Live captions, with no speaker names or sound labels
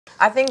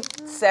I think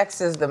sex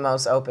is the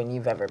most open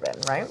you've ever been,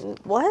 right?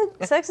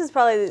 What? Sex is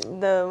probably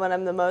the when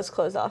I'm the most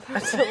closed off.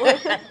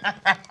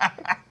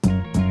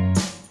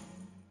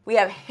 We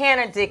have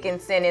Hanna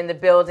Dickinson in the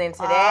building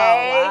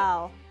today. Oh,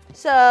 wow.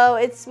 So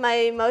it's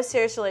my most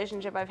serious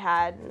relationship I've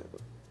had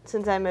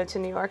since I moved to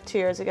New York 2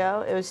 years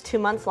ago. It was 2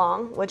 months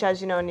long, which,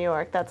 as you know, in New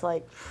York, that's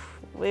like,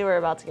 we were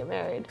about to get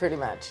married. Pretty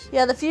much.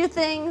 Yeah, the few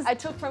things I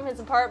took from his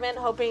apartment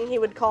hoping he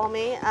would call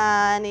me,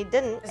 and he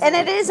didn't. And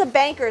it is a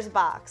banker's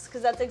box,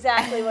 because that's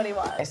exactly what he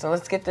was. Okay, so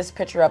let's get this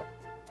picture up.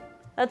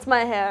 That's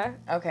my hair.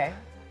 Okay.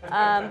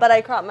 But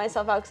I cropped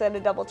myself out because I had a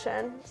double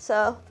chin,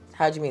 so.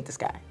 How'd you meet this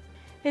guy?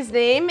 His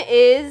name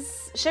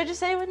is, should I just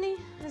say Whitney?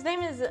 His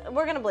name is,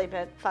 we're gonna bleep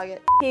it, fuck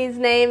it. His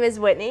name is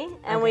Whitney,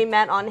 and we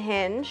met on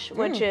Hinge,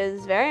 which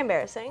is very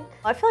embarrassing.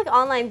 I feel like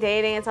online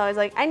dating, it's always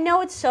like, I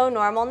know it's so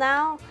normal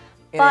now,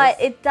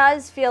 but it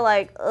does feel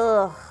like,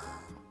 ugh.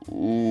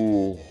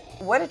 Ooh.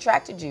 What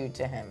attracted you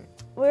to him?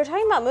 We were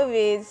talking about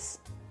movies,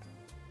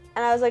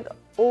 and I was like,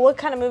 well, what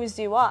kind of movies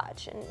do you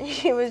watch? And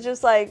he was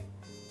just like,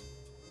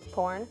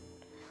 porn.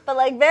 But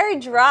like very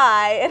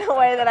dry in a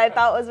way that I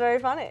thought was very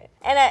funny.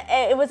 And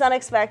it was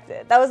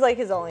unexpected. That was like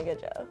his only good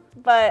joke.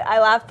 But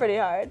I laughed pretty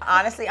hard.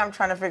 Honestly, I'm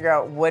trying to figure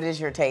out what is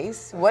your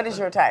taste? What is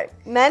your type?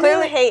 Men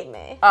who hate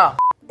me. Oh.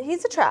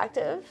 He's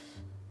attractive.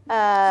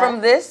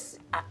 From this,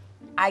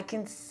 I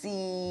can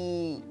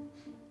see,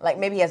 like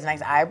maybe he has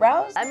nice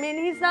eyebrows. I mean,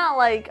 he's not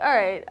like, all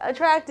right,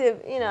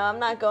 attractive, you know, I'm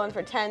not going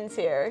for 10s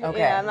here. Okay.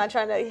 You know, I'm not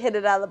trying to hit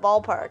it out of the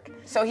ballpark.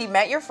 So he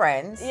met your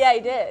friends. Yeah, he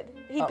did.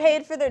 He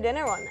paid for their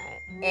dinner one night.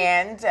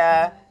 And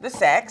the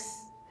sex.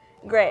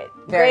 Great.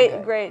 Very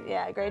Great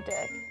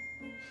dick.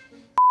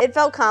 It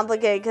felt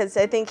complicated because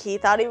I think he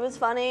thought he was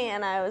funny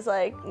and I was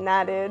like,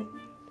 nah, dude,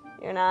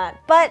 you're not.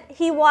 But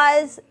he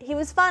was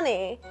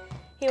funny.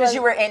 Because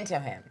you were into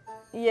him.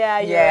 Yeah.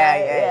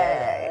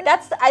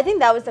 I think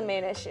that was the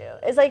main issue.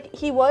 It's like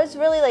he was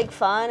really like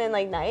fun and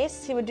like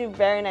nice. He would do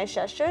very nice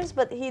gestures,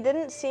 but he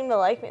didn't seem to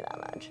like me that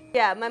much.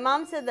 Yeah, my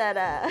mom said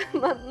that.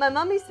 My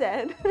mommy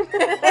said.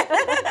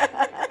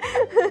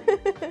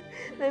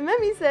 My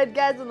mommy said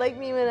guys would like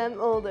me when I'm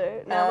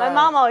older. No, my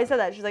mom always said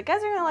that. She's like,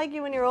 guys are gonna like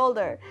you when you're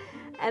older.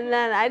 And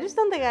then I just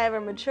don't think I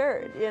ever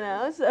matured, you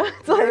know. So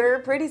it's like, you're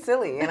pretty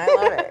silly, and I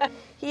love it.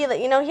 He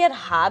had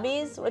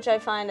hobbies, which I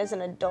find as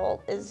an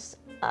adult is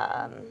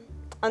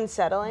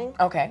unsettling.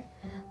 Okay.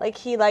 Like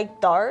he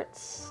liked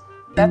darts.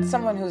 That's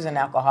someone who's an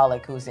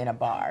alcoholic who's in a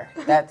bar.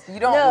 You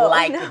don't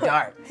like the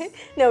darts.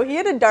 No, he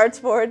had a darts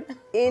board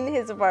in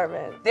his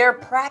apartment. They're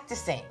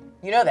practicing.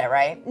 You know that,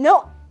 right?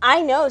 No,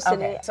 I know, Sydnee.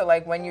 Okay. So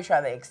like when you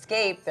try to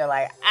escape, they're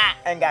like,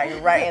 and got you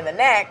right in the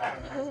neck,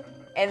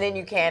 and then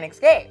you can't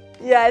escape.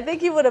 Yeah, I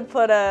think he would have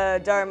put a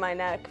dart in my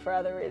neck for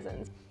other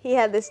reasons. He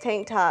had this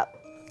tank top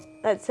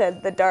that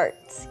said the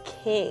Darts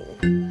King.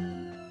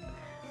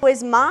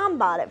 His mom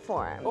bought it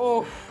for him.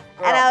 Oof,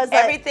 girl. And I was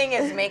like, everything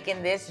is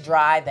making this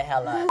dry the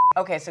hell up.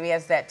 Okay, so he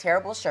has that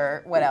terrible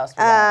shirt. What else?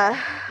 What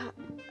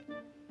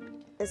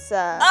is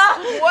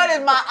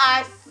my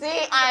eye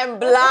see? I am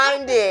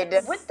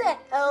blinded. What the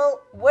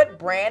hell? What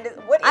brand is?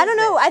 What is I don't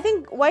know. this? I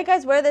think white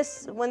guys wear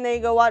this when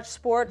they go watch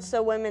sports,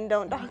 so women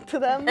don't talk to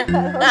them. I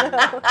don't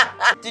know.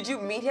 Did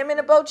you meet him in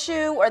a boat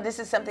shoe, or this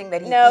is something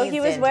that he? No, he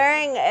was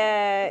wearing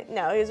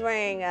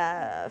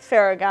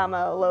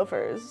Ferragamo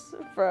loafers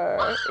for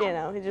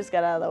he just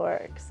got out of the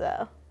work,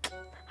 so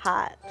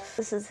hot.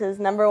 This is his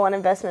 #1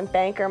 investment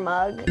banker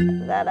mug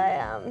that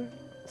I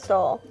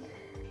stole.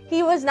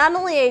 He was not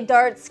only a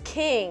darts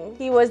king,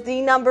 he was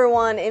the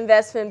 #1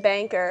 investment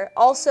banker.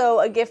 Also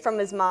a gift from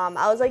his mom.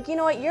 I was like, you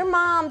know what, your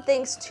mom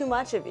thinks too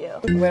much of you.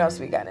 What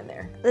else we got in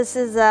there? This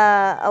is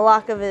a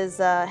lock of his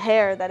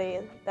hair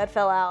that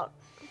fell out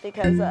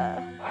because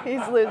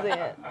he's losing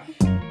it.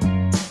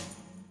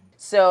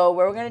 So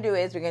what we're gonna do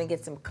is we're gonna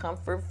get some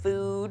comfort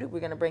food.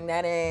 We're gonna bring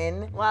that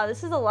in. Wow,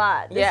 this is a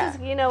lot. This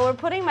is, we're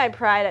putting my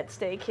pride at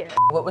stake here.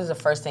 What was the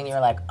first thing you were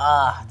like,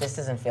 this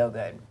doesn't feel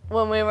good?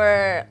 When we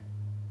were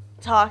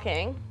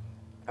talking,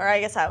 or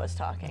I guess I was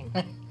talking,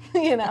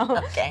 Okay.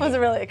 It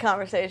wasn't really a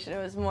conversation,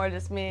 it was more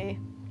just me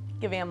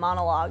giving a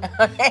monologue.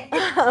 Okay.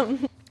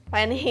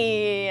 And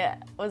he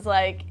was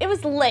like, it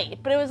was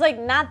late, but it was like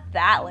not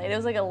that late, it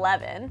was like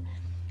 11.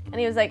 And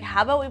he was like,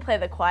 how about we play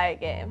the quiet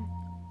game?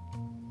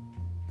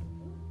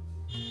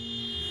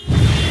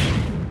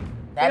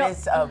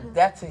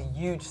 That's a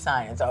huge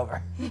sign it's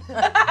over.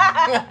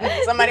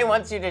 Somebody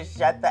wants you to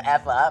shut the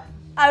F up.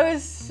 I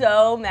was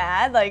so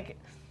mad,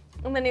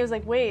 and then he was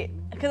like, wait,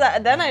 because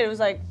then I was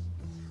like,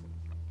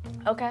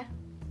 okay.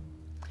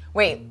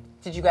 Wait,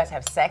 did you guys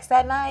have sex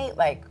that night?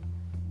 Like,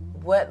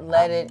 what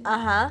led it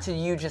to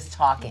you just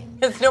talking?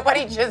 Because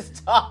nobody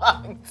just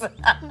talked.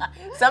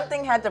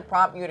 Something had to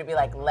prompt you to be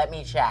like, let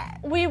me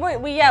chat. We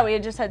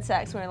had just had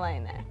sex, we were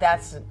laying there.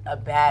 That's a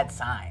bad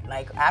sign.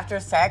 Like, after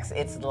sex,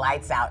 it's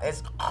lights out.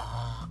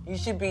 You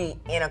should be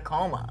in a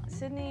coma.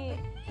 Sydnee,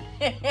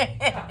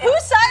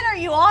 whose side are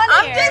you on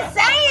I'm here? just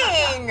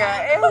saying.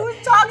 Who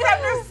talks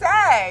after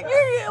sex?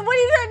 What are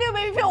you trying to do?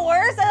 Make me feel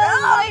worse? I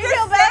don't make me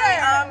feel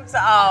better.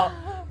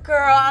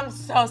 Girl, I'm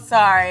so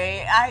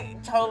sorry. I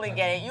totally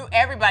get it.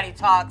 Everybody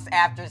talks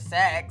after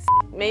sex.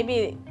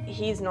 Maybe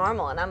he's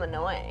normal and I'm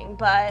annoying,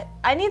 but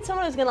I need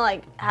someone who's gonna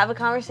like have a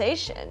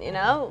conversation, you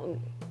know?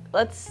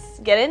 Let's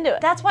get into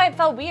it. That's why it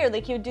felt weird.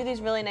 Like he would do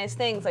these really nice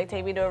things, like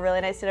take me to a really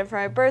nice dinner for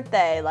my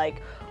birthday,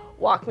 like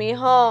walk me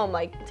home,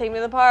 like take me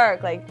to the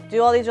park, like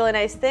do all these really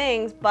nice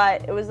things.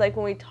 But it was like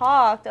when we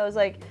talked, I was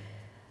like,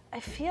 I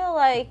feel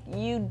like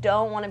you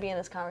don't want to be in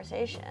this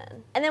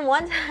conversation. And then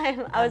one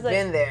time I was like,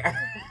 been there.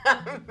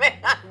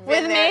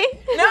 With me?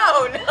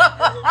 No.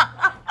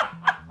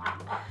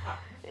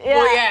 Yeah.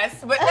 Well,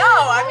 yes, but no,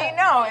 I mean,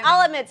 no.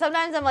 I'll admit,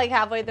 sometimes I'm like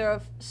halfway through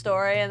a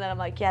story and then I'm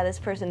like, yeah, this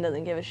person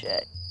doesn't give a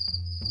shit.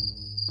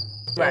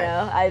 Right. You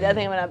know, I think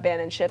I'm gonna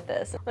abandon ship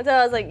this. One time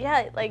I was like,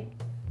 yeah, like,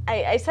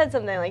 I said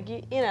something like,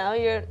 you know,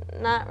 you're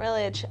not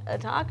really a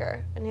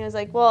talker. And he was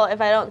like, well, if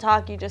I don't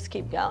talk, you just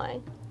keep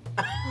going.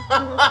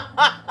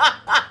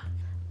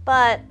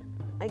 But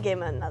I gave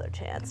him another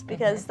chance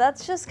because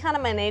that's just kind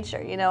of my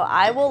nature. You know,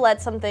 I will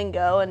let something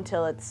go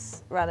until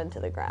it's run into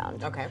the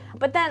ground. Okay.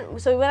 But then,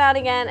 so we went out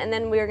again, and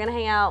then we were gonna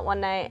hang out one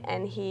night,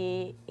 and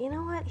he, you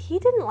know what? He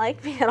didn't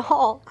like me at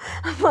all.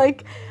 I'm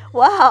like,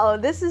 wow,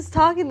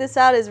 talking this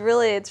out is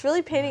it's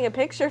really painting a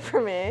picture for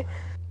me.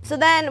 So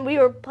then we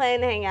were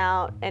planning to hang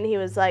out, and he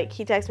was like,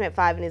 he texted me at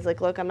 5, and he's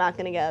like, look, I'm not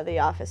gonna get out of the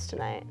office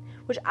tonight.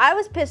 Which I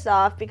was pissed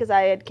off because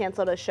I had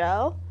canceled a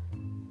show.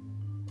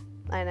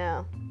 I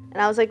know.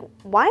 And I was like,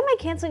 why am I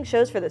canceling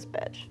shows for this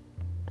bitch?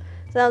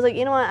 So I was like,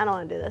 you know what? I don't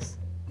want to do this.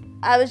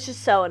 I was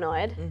just so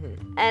annoyed.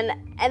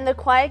 And the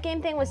quiet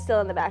game thing was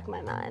still in the back of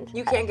my mind.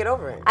 You can't get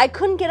over it. I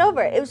couldn't get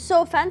over it. It was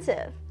so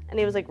offensive. And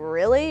he was like,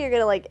 really? You're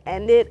going to like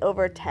end it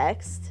over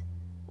text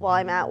while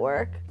I'm at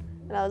work?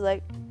 And I was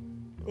like,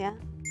 yeah.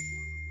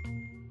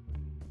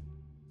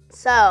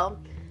 So,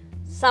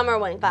 summer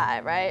went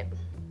by, right?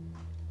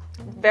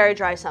 Very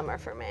dry summer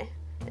for me.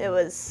 It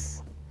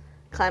was,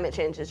 climate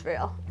change is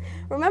real.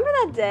 Remember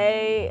that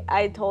day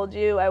I told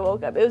you I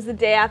woke up? It was the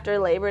day after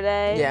Labor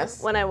Day.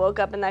 Yes. When I woke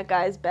up in that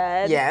guy's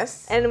bed.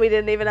 Yes. And we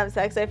didn't even have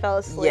sex. I fell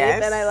asleep.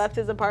 Yes. And I left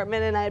his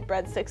apartment and I had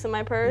breadsticks in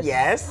my purse.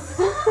 Yes.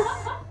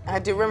 I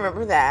do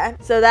remember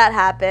that. So that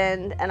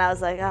happened, and I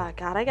was like, oh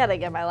God, I gotta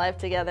get my life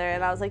together.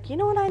 And I was like, you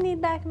know what I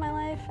need back in my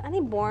life? I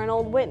need boring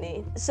old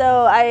Whitney.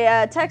 So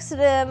I texted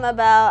him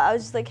I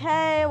was just like,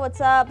 hey, what's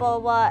up, blah,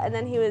 blah, blah. And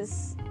then he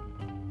was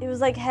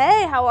like,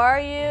 hey, how are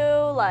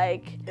you?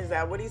 Like. Is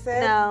that what he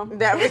said? No.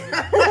 That was. Is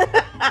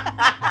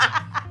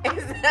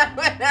that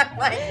what I'm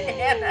like,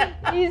 Hannah?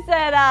 He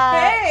said,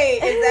 hey,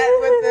 is that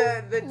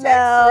what the text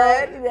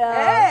read? No.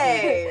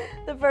 Hey.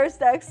 The first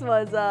text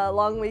was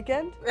long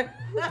weekend.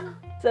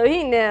 So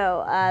he knew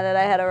that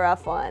I had a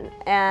rough one.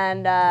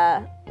 And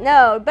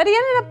no, but he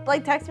ended up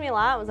like texting me a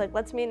lot. Was like,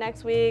 let's meet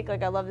next week.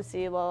 Like, I'd love to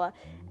see you, blah, blah.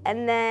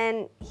 And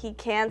then he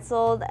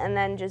canceled and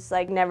then just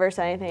like never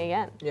said anything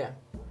again. Yeah.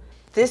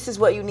 This is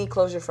what you need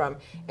closure from,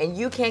 and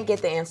you can't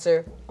get the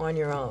answer on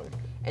your own.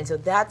 And so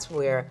that's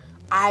where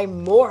I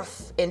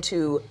morph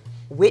into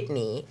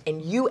Whitney,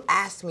 and you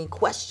ask me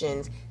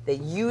questions that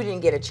you didn't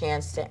get a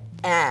chance to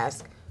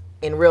ask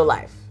in real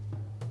life.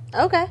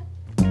 Okay.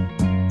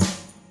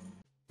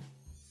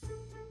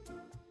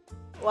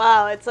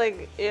 Wow, it's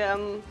like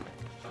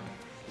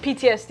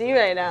PTSD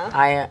right now.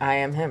 I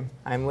am him.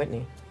 I'm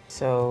Whitney.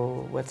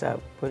 So what's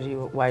up? Why do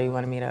you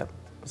want to meet up?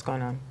 What's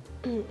going on?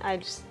 I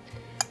just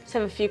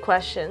have a few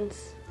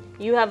questions.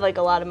 You have like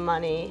a lot of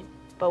money,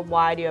 but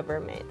why do you have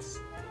roommates?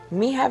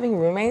 Me having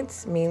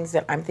roommates means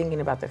that I'm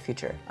thinking about the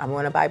future. I'm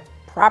going to buy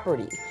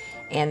property,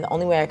 and the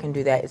only way I can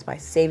do that is by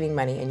saving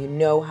money, and you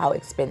know how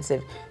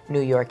expensive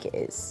New York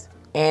is.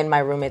 And my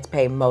roommates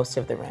pay most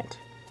of the rent.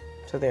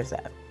 So there's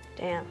that.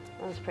 Damn,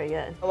 that was pretty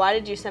good. Why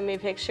did you send me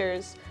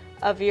pictures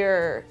of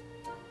your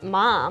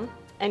mom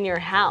and your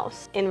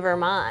house in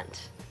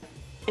Vermont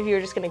if you were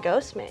just gonna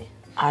ghost me?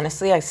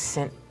 Honestly, I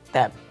sent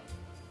that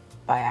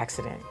by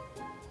accident.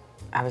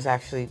 I was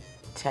actually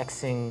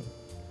texting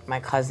my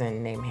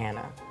cousin named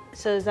Hannah.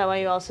 So is that why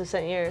you also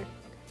sent your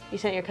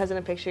cousin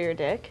a picture of your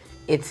dick?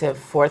 It's a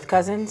fourth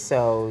cousin,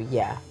 so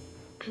yeah.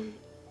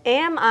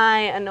 Am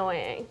I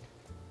annoying?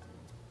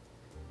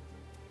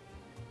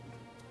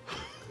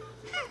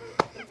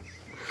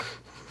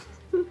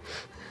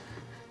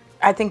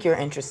 I think you're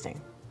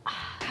interesting.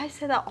 I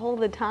say that all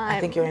the time. I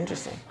think you're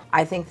interesting.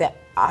 I think that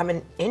I'm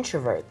an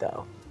introvert,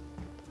 though.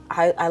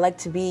 I like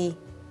to be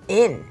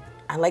in.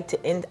 I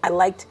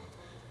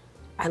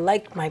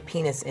like my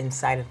penis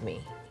inside of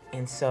me.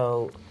 And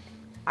so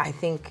I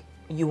think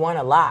you want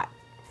a lot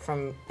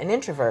from an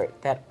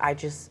introvert that I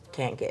just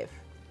can't give.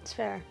 It's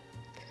fair.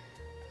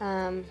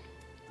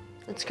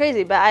 It's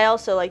crazy, but I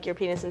also like your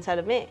penis inside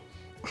of me.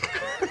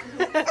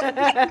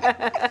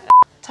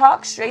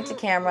 Talk straight to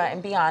camera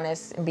and be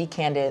honest and be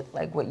candid,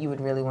 like what you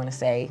would really want to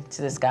say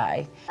to this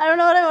guy. I don't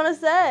know what I want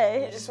to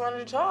say. You just wanted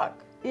to talk.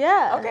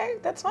 Yeah. Okay,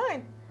 that's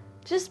fine.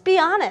 Just be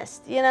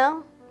honest, you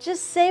know?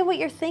 Just say what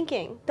you're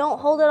thinking. Don't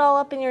hold it all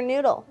up in your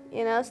noodle,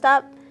 you know?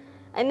 Stop.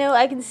 I know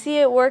I can see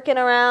it working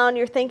around.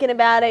 You're thinking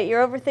about it.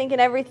 You're overthinking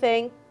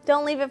everything.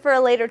 Don't leave it for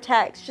a later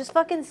text. Just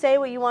fucking say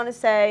what you want to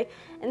say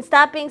and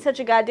stop being such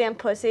a goddamn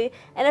pussy.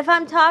 And if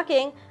I'm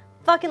talking,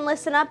 fucking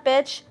listen up,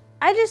 bitch.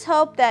 I just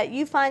hope that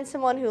you find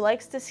someone who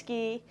likes to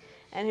ski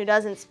and who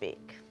doesn't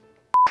speak.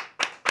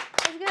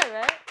 That's good,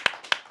 right?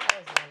 That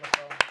was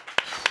wonderful.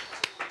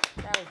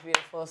 That was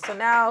beautiful. So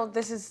now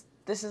this is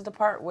the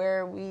part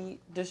where we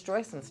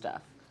destroy some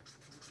stuff.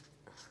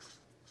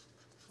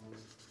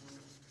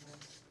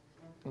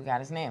 We got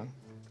his name.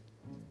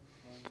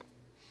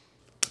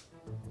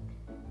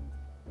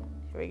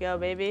 Here we go,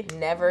 baby.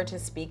 Never to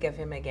speak of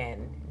him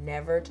again.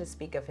 Never to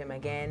speak of him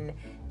again.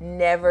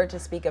 Never to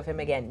speak of him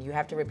again. You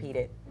have to repeat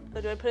it.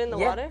 So do I put it in the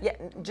water? Yeah,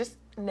 just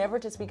never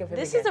to speak of him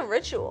again. This is a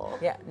ritual.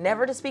 Yeah,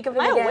 never to speak of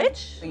him Am I again. a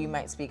witch? Or you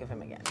might speak of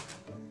him again.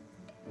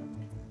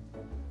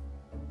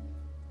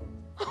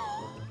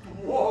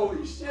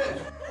 Holy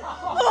shit!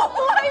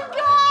 Oh my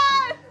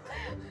god!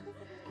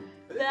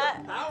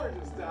 That power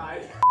just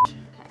died.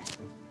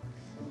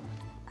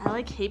 I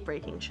like hate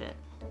breaking shit.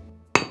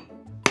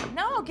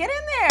 No, get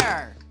in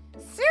there.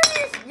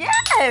 Serious?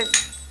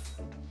 Yes.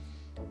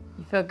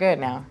 You feel good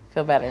now.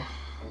 Feel better.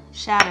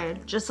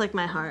 Shattered, just like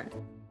my heart.